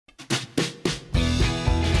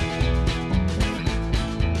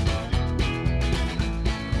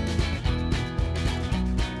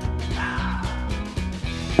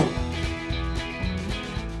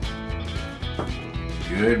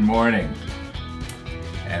Good morning,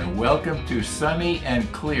 and welcome to sunny and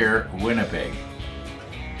clear Winnipeg.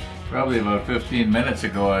 Probably about 15 minutes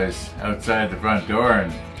ago I was outside the front door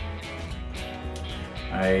and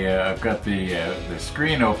I've got the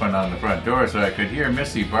screen open on the front door so I could hear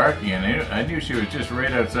Missy barking, and I knew she was just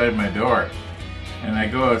right outside my door. And I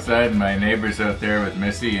go outside and my neighbor's out there with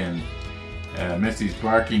Missy, and Missy's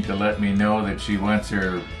barking to let me know that she wants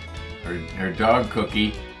her dog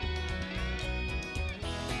cookie.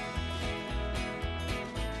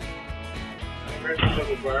 I heard a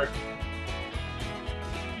little bark.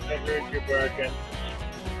 I heard you barking.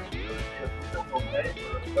 Okay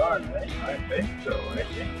for a start, eh? I think so.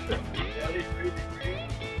 73 degrees,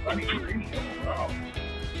 20 degrees. Oh, wow.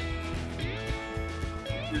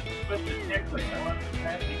 This is supposed to tickling. I want the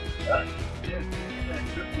pancake done. Yes, that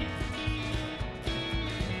cookie.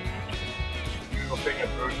 Go pick up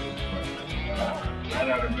groceries.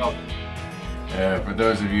 Ran out of milk. For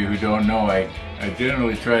those of you who don't know, I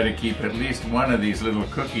generally try to keep at least one of these little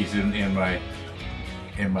cookies in my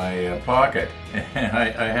pocket. I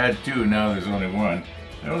had two, now there's only one.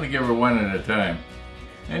 I only give her one at a time.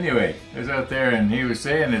 Anyway, I was out there and he was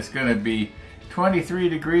saying it's going to be 23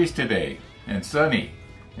 degrees today and sunny.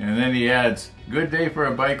 And then he adds, good day for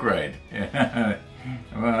a bike ride. Well,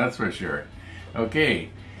 that's for sure.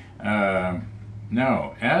 Okay,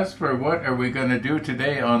 now, as for what are we going to do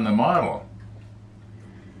today on the model?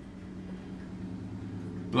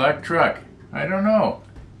 Black truck. I don't know.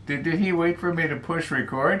 Did he wait for me to push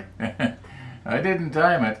record? I didn't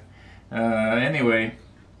time it. Anyway,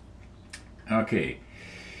 okay.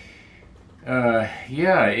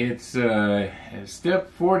 Yeah, it's step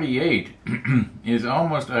 48 is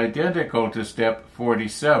almost identical to step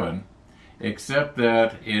 47, except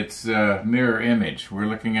that it's mirror image. We're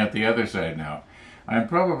looking at the other side now. I'm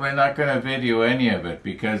probably not going to video any of it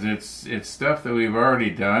because it's stuff that we've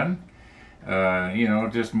already done. You know,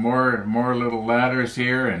 just more little ladders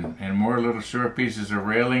here and more little short pieces of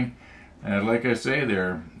railing. Like I say,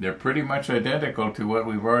 they're pretty much identical to what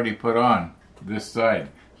we've already put on this side.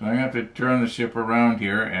 So I'm going to have to turn the ship around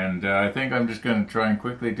here, and I think I'm just going to try and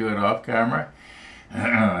quickly do it off camera.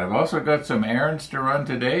 I've also got some errands to run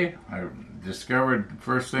today. I discovered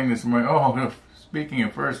first thing this morning. Oh, speaking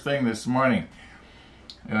of first thing this morning,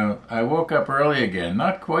 I woke up early again.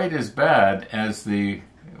 Not quite as bad as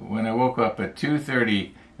when I woke up at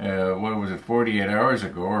 2:30, what was it, 48 hours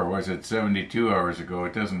ago, or was it 72 hours ago?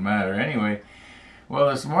 It doesn't matter. Anyway, well,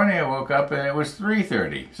 this morning I woke up and it was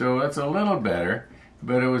 3:30, so that's a little better,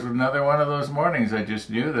 but it was another one of those mornings I just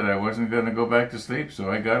knew that I wasn't going to go back to sleep, so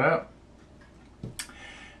I got up.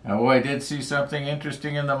 Oh, I did see something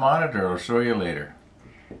interesting in the monitor. I'll show you later.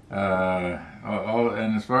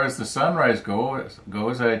 And as far as the sunrise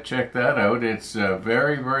goes, I checked that out. It's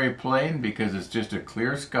very, very plain because it's just a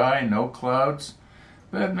clear sky, no clouds.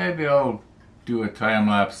 But maybe I'll do a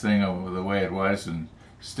time-lapse thing of the way it was and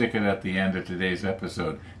stick it at the end of today's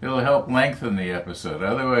episode. It'll help lengthen the episode.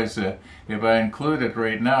 Otherwise, if I include it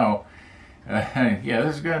right now, yeah,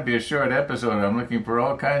 this is going to be a short episode. I'm looking for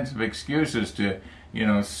all kinds of excuses to, you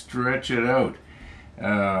know, stretch it out.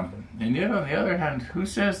 And yet, on the other hand, who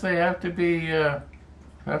says they have to be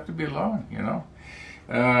long? You know.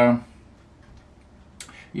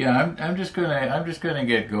 Yeah, I'm just gonna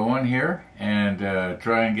get going here and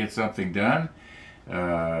try and get something done.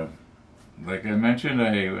 Like I mentioned,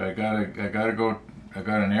 I got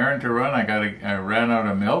an errand to run. I ran out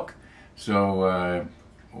of milk, so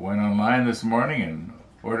went online this morning and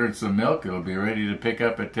ordered some milk. It'll be ready to pick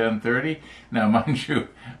up at 10:30. Now, mind you,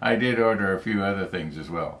 I did order a few other things as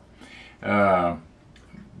well. But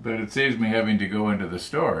it saves me having to go into the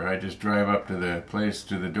store. I just drive up to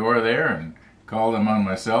the door there and call them on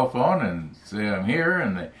my cell phone and say I'm here,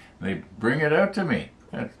 and they bring it out to me.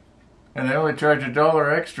 And they only charge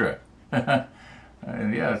 $1 extra.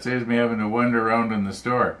 And yeah, it saves me having to wander around in the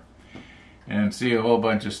store and see a whole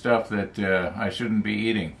bunch of stuff that I shouldn't be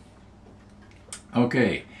eating.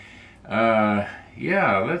 Okay,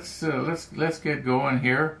 yeah, let's get going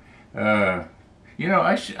here. You know,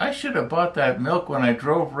 I should have bought that milk when I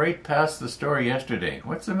drove right past the store yesterday.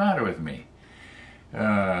 What's the matter with me?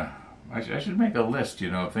 I should make a list,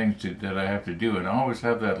 you know, of things that I have to do, and always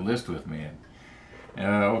have that list with me.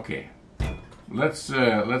 Okay, let's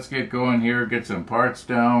get going here. Get some parts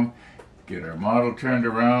down. Get our model turned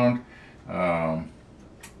around.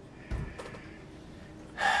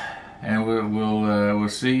 And we'll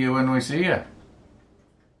see you when we see you.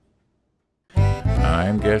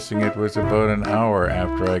 I'm guessing it was about an hour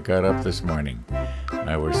after I got up this morning.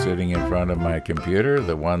 I was sitting in front of my computer,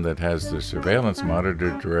 the one that has the surveillance monitor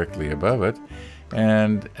directly above it,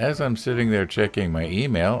 And as I'm sitting there checking my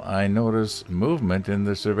email, I notice movement in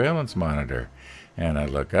the surveillance monitor. And I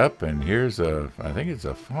look up, and here's I think it's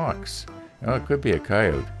a fox. Oh, it could be a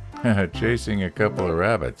coyote, chasing a couple of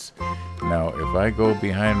rabbits. Now, if I go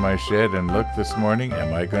behind my shed and look this morning,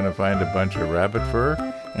 am I going to find a bunch of rabbit fur?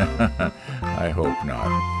 I hope not.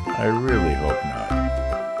 I really hope not.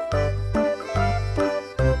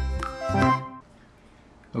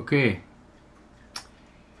 Okay.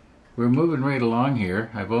 We're moving right along here.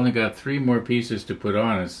 I've only got 3 more pieces to put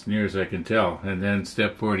on as near as I can tell, and then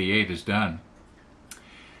step 48 is done.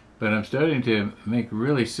 But I'm starting to make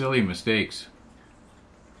really silly mistakes.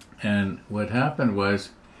 And what happened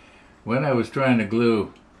was, when I was trying to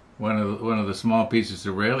glue one of the small pieces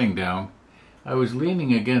of railing down, I was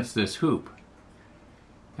leaning against this hoop.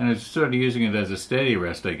 And I was sort of using it as a steady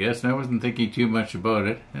rest, I guess, and I wasn't thinking too much about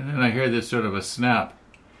it. And then I heard this sort of a snap.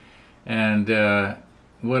 And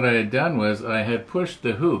what I had done was I had pushed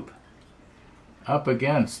the hoop up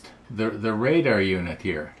against the radar unit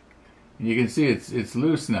here. And you can see it's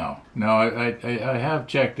loose now. Now I have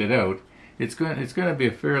checked it out. It's going to be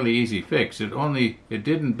a fairly easy fix. It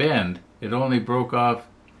didn't bend. It only broke off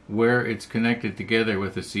where it's connected together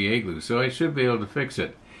with the CA glue. So I should be able to fix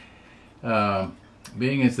it.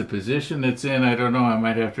 Being as the position it's in, I don't know. I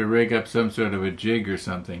might have to rig up some sort of a jig or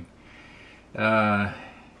something. And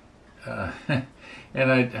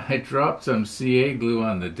I dropped some CA glue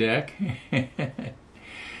on the deck.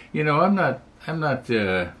 You know, I'm not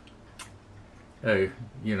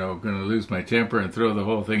you know, going to lose my temper and throw the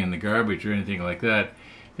whole thing in the garbage or anything like that.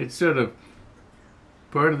 It's sort of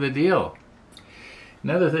part of the deal.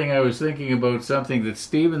 Another thing, I was thinking about something that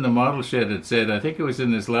Steve in the model shed had said. I think it was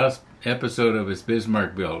in this last episode of his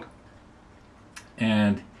Bismarck build.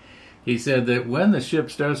 And he said that when the ship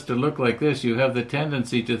starts to look like this, you have the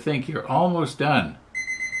tendency to think you're almost done.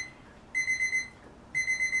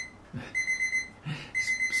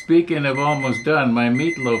 Speaking of almost done, my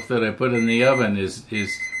meatloaf that I put in the oven is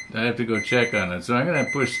I have to go check on it. So I'm going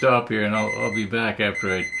to push stop here, and I'll be back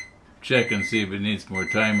after I check and see if it needs more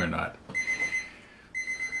time or not.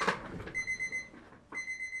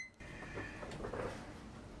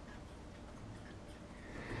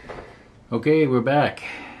 Okay, we're back.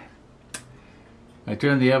 I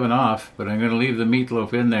turned the oven off, but I'm going to leave the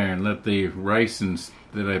meatloaf in there and let the rice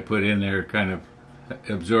that I put in there kind of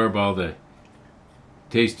absorb all the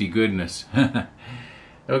tasty goodness.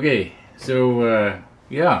 Okay, so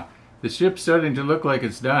yeah, the ship's starting to look like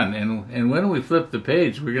it's done, and when we flip the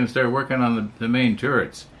page, we're going to start working on the main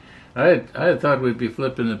turrets. I had thought we'd be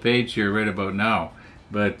flipping the page here right about now,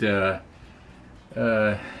 but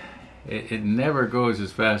it never goes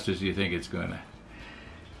as fast as you think it's going to.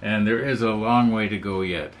 And there is a long way to go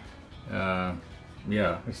yet.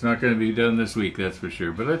 Yeah, it's not going to be done this week, that's for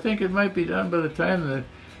sure. But I think it might be done by the time that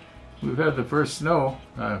we've had the first snow,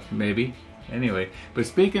 maybe. Anyway, but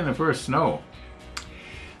speaking of first snow,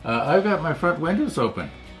 I've got my front windows open.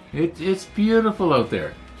 It's beautiful out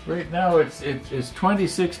there. Right now it's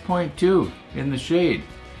 26.2 in the shade.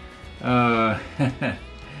 At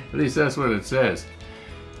least that's what it says.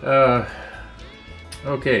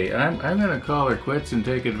 Okay, I'm going to call her quits and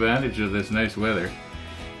take advantage of this nice weather.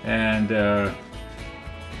 And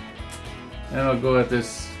I'll go at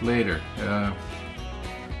this later.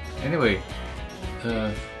 Anyway,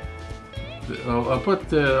 I'll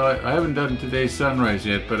put I haven't done today's sunrise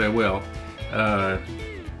yet, but I will.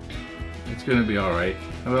 It's going to be alright.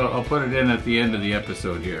 I'll put it in at the end of the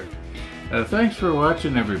episode here. Thanks for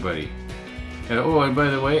watching, everybody. Oh, and by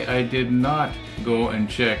the way, I did not go and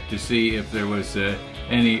check to see if there was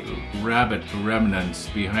any rabbit remnants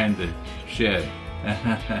behind the shed.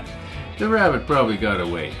 The rabbit probably got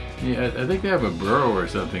away. Yeah, I think they have a burrow or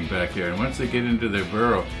something back there, and once they get into their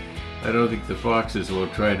burrow, I don't think the foxes will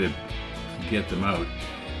try to get them out,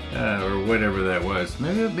 or whatever that was.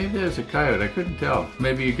 Maybe there's a coyote. I couldn't tell.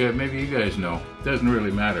 Maybe you guys know. Doesn't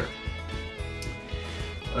really matter.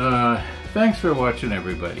 Thanks for watching,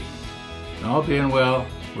 everybody. All being well,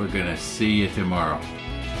 we're gonna see you tomorrow.